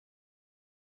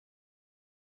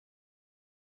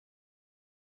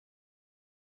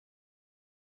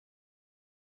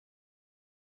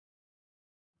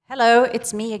Hello,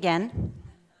 it's me again.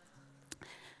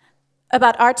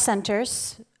 About art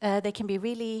centers, they can be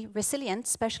really resilient,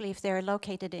 especially if they're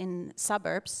located in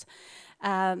suburbs.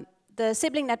 The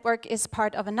sibling network is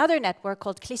part of another network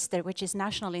called Klister, which is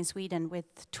national in Sweden,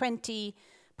 with 20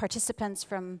 participants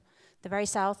from the very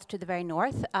south to the very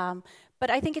north. But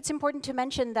I think it's important to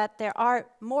mention that there are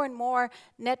more and more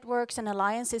networks and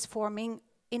alliances forming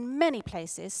in many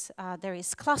places. There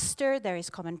is cluster, there is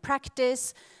common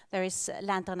practice, there is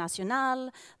l'International,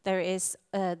 there is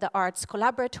the arts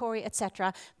collaboratory,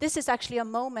 etc. This is actually a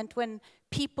moment when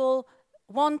people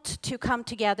want to come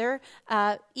together,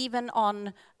 even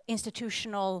on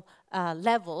institutional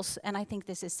levels, and I think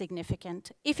this is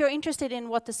significant. If you're interested in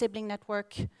what the sibling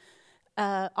network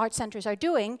art centers are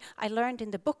doing, I learned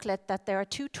in the booklet that there are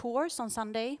 2 tours on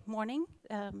Sunday morning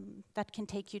that can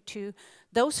take you to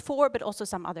those 4, but also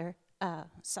some other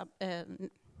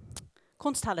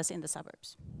Konsthalles in the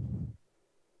suburbs.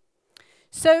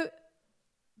 So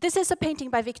this is a painting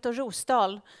by Victor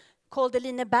Rosdahl called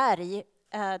Lineberg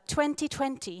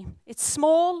 2020. It's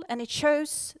small and it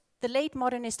shows the late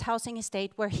modernist housing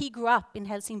estate where he grew up in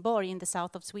Helsingborg in the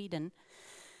south of Sweden.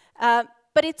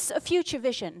 But it's a future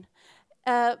vision.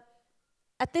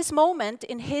 At this moment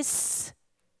in his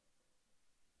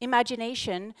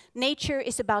imagination, nature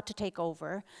is about to take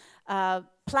over.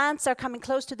 Plants are coming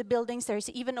close to the buildings. There is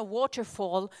even a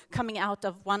waterfall coming out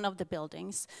of one of the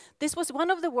buildings. This was one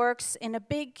of the works in a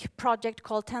big project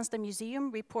called Tensta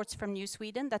Museum, Reports from New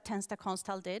Sweden, that Tensta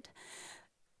Konsthall did.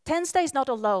 Tensta is not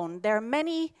alone. There are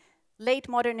many late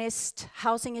modernist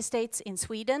housing estates in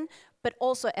Sweden, but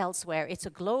also elsewhere. It's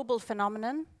a global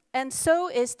phenomenon. And so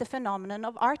is the phenomenon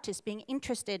of artists being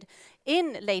interested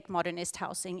in late modernist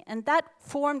housing. And that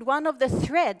formed one of the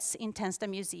threads in Tensta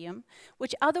Museum,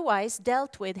 which otherwise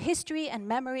dealt with history and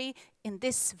memory in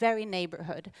this very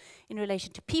neighborhood, in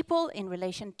relation to people, in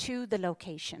relation to the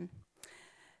location.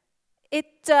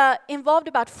 It involved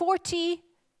about 40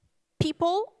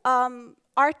 people,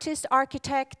 artists,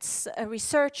 architects,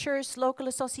 researchers, local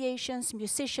associations,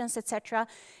 musicians, etc.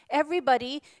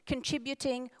 Everybody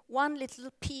contributing one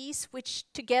little piece, which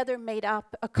together made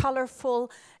up a colorful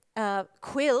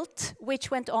quilt, which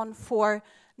went on for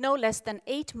no less than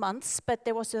 8 months. But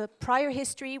there was a prior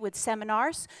history with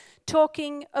seminars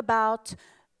talking about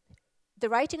the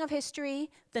writing of history,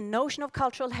 the notion of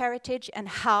cultural heritage, and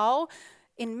how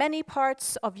in many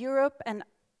parts of Europe and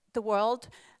the world,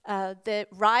 the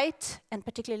right, and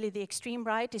particularly the extreme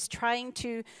right, is trying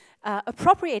to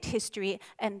appropriate history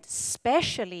and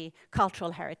especially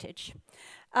cultural heritage.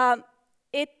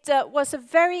 It was a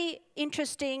very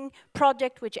interesting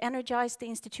project which energized the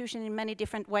institution in many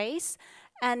different ways,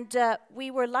 and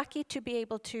we were lucky to be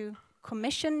able to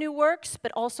commission new works,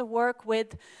 but also work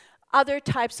with other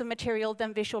types of material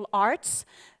than visual arts.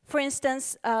 For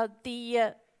instance,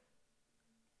 the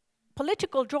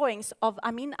political drawings of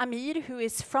Amin Amir, who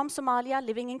is from Somalia,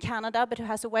 living in Canada, but who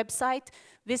has a website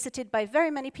visited by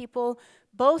very many people,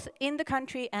 both in the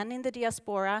country and in the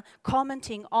diaspora,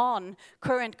 commenting on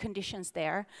current conditions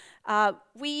there.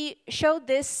 We showed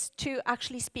this to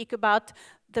actually speak about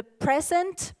the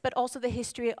present, but also the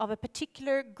history of a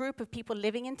particular group of people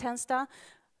living in Tensta,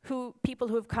 people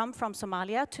who have come from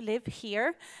Somalia to live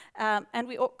here. And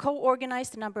we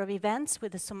co-organized a number of events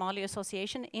with the Somali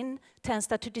Association in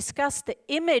Tensta to discuss the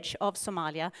image of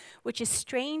Somalia, which is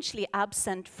strangely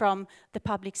absent from the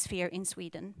public sphere in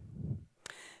Sweden.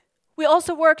 We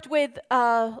also worked with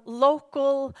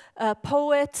local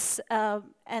poets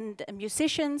and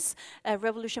musicians.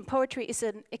 Revolution Poetry is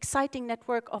an exciting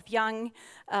network of young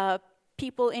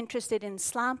people interested in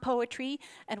slam poetry,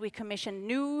 and we commissioned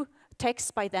new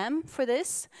texts by them for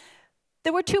this.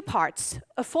 There were 2 parts,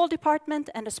 a fall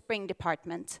department and a spring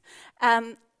department,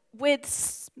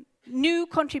 with new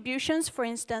contributions, for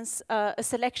instance, a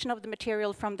selection of the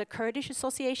material from the Kurdish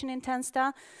Association in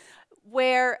Tensta,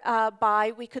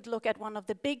 whereby we could look at one of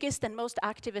the biggest and most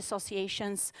active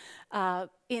associations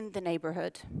in the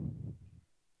neighborhood.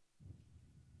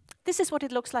 This is what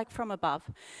it looks like from above.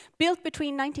 Built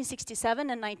between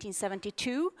 1967 and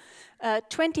 1972,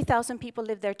 20,000 people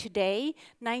live there today.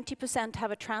 90% have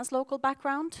a translocal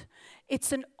background.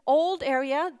 It's an old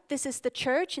area. This is the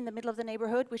church in the middle of the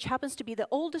neighborhood, which happens to be the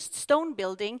oldest stone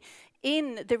building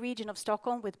in the region of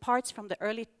Stockholm, with parts from the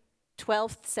early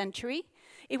 12th century.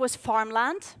 It was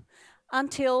farmland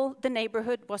until the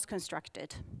neighborhood was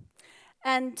constructed.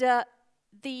 And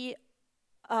the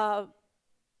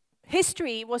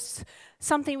history was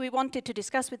something we wanted to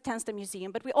discuss with Tensta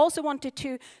Museum, but we also wanted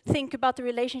to think about the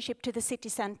relationship to the city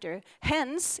center.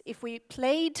 Hence, if we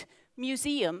played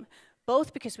museum,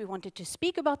 both because we wanted to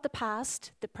speak about the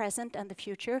past, the present, and the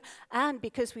future, and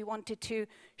because we wanted to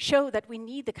show that we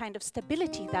need the kind of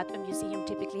stability that a museum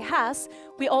typically has.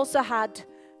 We also had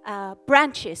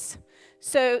branches.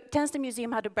 So Tensta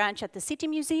Museum had a branch at the City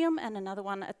Museum and another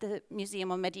one at the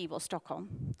Museum of Medieval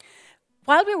Stockholm.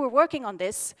 While we were working on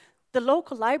this, the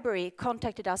local library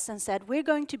contacted us and said, we're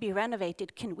going to be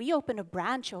renovated, can we open a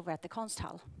branch over at the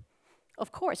Konsthall?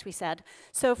 Of course, we said.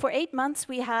 So for 8 months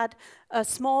we had a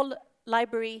small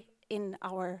library in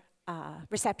our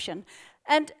reception.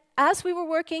 And as we were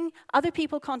working, other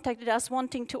people contacted us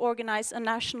wanting to organize a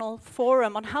national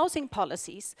forum on housing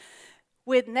policies,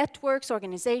 with networks,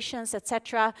 organizations,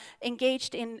 etc.,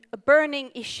 engaged in a burning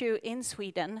issue in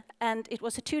Sweden. And it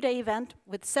was a 2-day event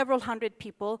with several hundred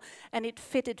people, and it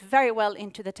fitted very well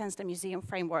into the Tensta Museum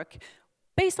framework,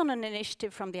 based on an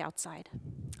initiative from the outside.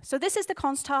 So this is the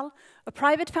Konsthall, a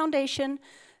private foundation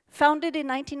founded in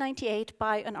 1998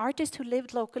 by an artist who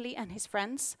lived locally and his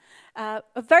friends. A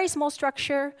very small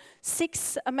structure,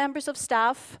 6 members of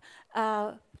staff,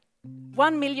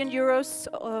 1 million euros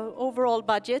overall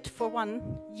budget for 1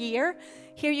 year.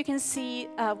 Here you can see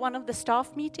one of the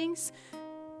staff meetings.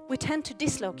 We tend to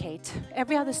dislocate.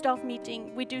 Every other staff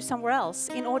meeting we do somewhere else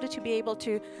in order to be able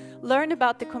to learn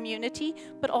about the community,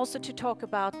 but also to talk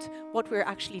about what we're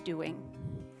actually doing.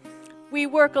 We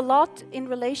work a lot in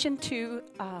relation to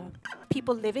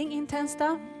people living in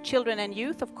Tensta, children and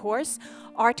youth, of course,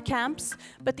 art camps.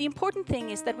 But the important thing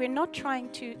is that we're not trying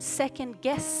to second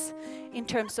guess in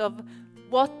terms of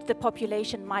what the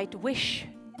population might wish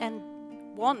and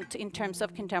want in terms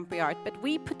of contemporary art. But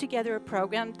we put together a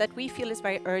program that we feel is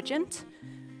very urgent.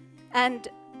 And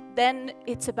then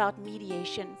it's about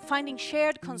mediation, finding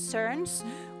shared concerns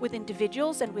with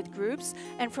individuals and with groups,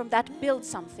 and from that build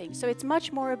something. So it's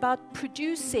much more about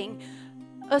producing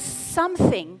a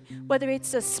something, whether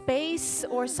it's a space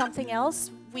or something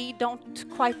else, we don't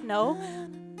quite know,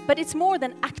 but it's more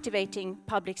than activating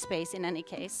public space in any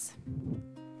case.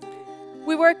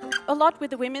 We work a lot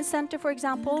with the Women's Center, for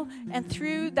example, and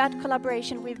through that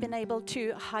collaboration we've been able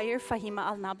to hire Fahima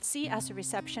Al-Nabsi as a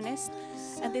receptionist,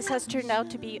 and this has turned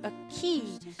out to be a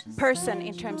key person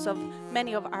in terms of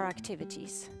many of our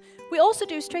activities. We also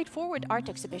do straightforward art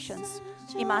exhibitions,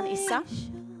 Iman Issa,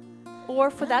 or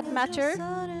for that matter,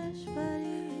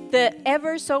 the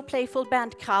ever so playful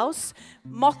band Kraus,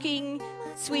 mocking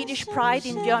Swedish pride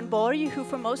in Björn Borg, who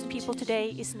for most people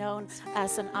today is known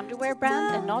as an underwear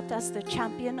brand and not as the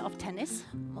champion of tennis.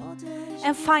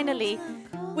 And finally,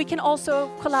 we can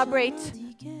also collaborate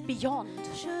beyond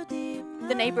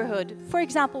the neighborhood. For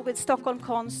example, with Stockholm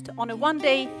Konst on a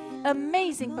 1-day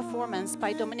amazing performance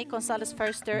by Dominique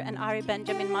Gonzalez-Förster and Ari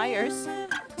Benjamin Myers,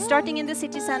 starting in the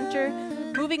city center,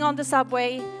 moving on the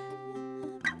subway,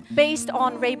 based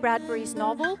on Ray Bradbury's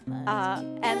novel,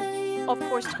 and of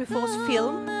course Truffaut's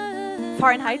film,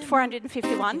 Fahrenheit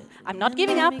 451. I'm not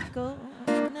giving up,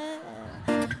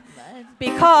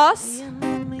 because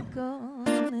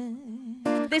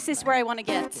this is where I want to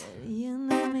get.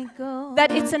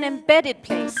 That it's an embedded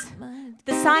place.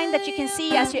 The sign that you can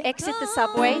see as you exit the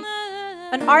subway,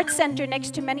 an art center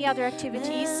next to many other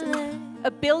activities, a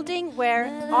building where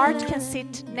art can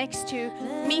sit next to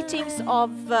meetings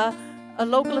of a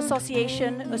local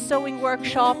association, a sewing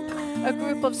workshop, a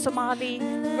group of Somali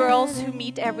girls who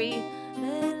meet every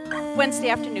Wednesday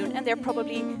afternoon, and they're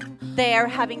probably there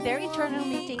having their internal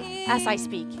meeting as I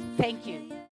speak. Thank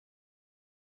you.